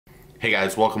Hey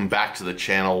guys, welcome back to the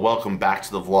channel. Welcome back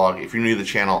to the vlog. If you're new to the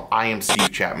channel, I am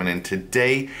Steve Chapman, and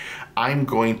today I'm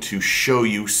going to show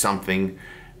you something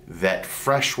that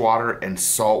freshwater and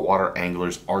saltwater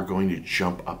anglers are going to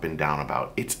jump up and down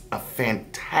about. It's a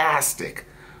fantastic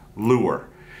lure.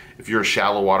 If you're a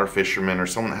shallow water fisherman or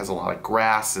someone that has a lot of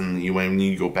grass and you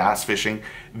need to go bass fishing,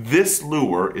 this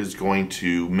lure is going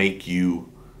to make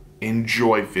you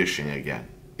enjoy fishing again.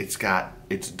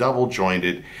 It's double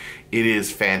jointed. It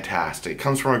is fantastic. It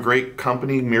comes from a great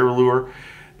company, MirroLure,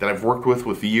 that I've worked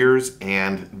with years,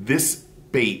 and this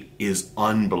bait is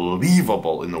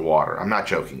unbelievable in the water. I'm not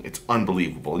joking. It's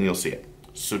unbelievable, and you'll see it.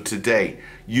 So today,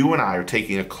 you and I are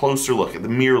taking a closer look at the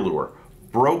MirrorLure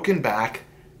Brokenback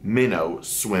Minnow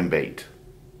swim bait.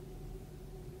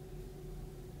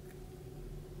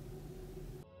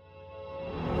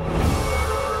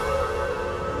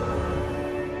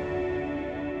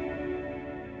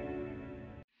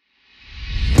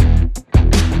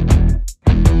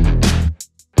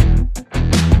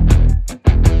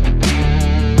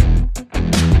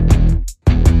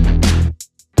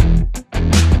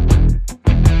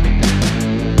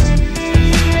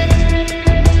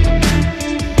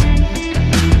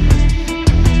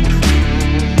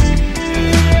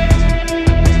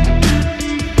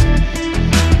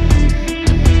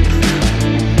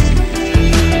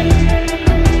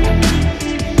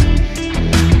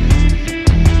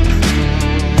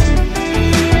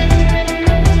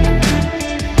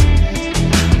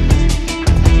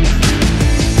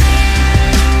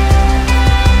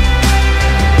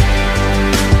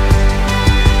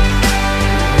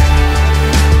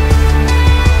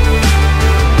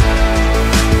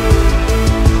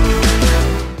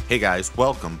 Hey guys,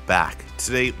 welcome back.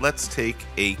 Today, let's take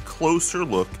a closer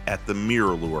look at the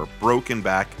MirroLure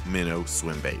Brokenback Minnow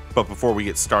swim bait. But before we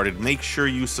get started, make sure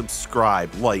you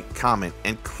subscribe, like, comment,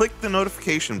 and click the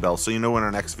notification bell so you know when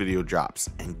our next video drops,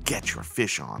 and get your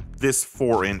fish on. This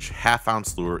 4-inch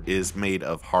half-ounce lure is made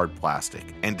of hard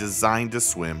plastic and designed to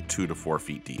swim 2 to 4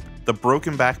 feet deep. The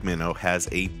Brokenback Minnow has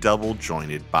a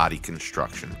double-jointed body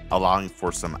construction, allowing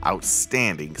for some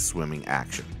outstanding swimming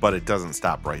action. But it doesn't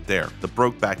stop right there. The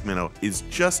Brokenback Minnow is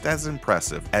just as impressive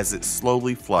as it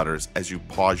slowly flutters as you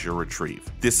pause your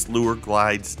retrieve. This lure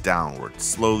glides downward,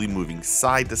 slowly moving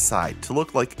side to side to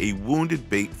look like a wounded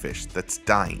bait fish that's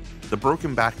dying. The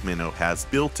Brokenback Minnow has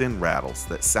built-in rattles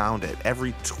that sound at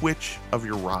every twitch of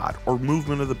your rod or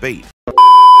movement of the bait.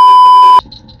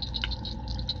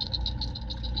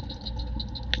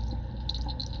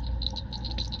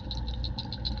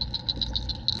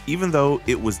 Even though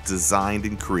it was designed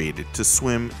and created to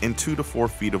swim in 2 to 4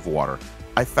 feet of water,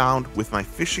 I found with my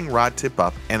fishing rod tip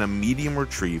up and a medium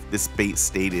retrieve, this bait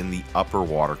stayed in the upper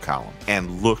water column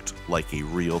and looked like a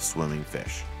real swimming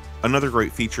fish. Another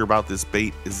great feature about this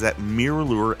bait is that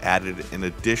MirroLure added an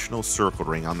additional circle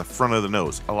ring on the front of the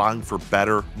nose, allowing for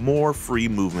better, more free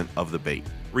movement of the bait.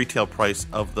 Retail price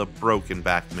of the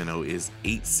Brokenback Minnow is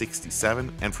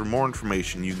 $8.67, and for more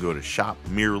information you can go to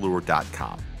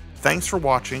shopmirrolure.com. Thanks for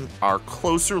watching our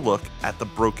closer look at the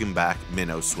Brokenback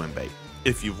Minnow swim bait.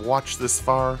 If you've watched this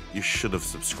far, you should have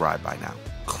subscribed by now.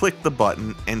 Click the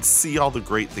button and see all the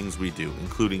great things we do,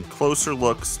 including closer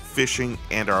looks, fishing,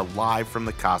 and our live from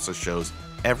the Casa shows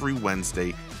every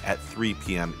Wednesday at 3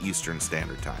 p.m. Eastern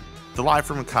Standard Time. The Live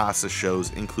from the Casa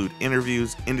shows include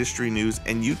interviews, industry news,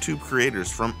 and YouTube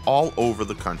creators from all over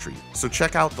the country. So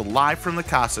check out the Live from the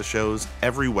Casa shows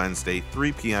every Wednesday,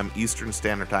 3 p.m. Eastern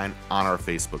Standard Time on our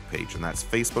Facebook page, and that's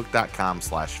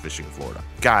facebook.com/fishingflorida.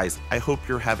 Guys, I hope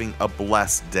you're having a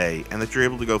blessed day and that you're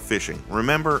able to go fishing.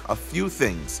 Remember a few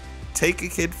things. Take a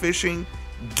kid fishing,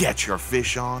 get your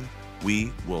fish on.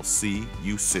 We will see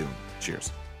you soon.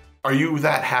 Cheers. Are you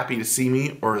that happy to see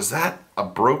me, or is that a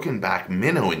Brokenback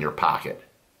Minnow in your pocket?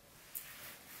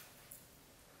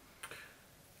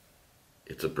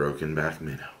 It's a Brokenback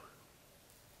Minnow.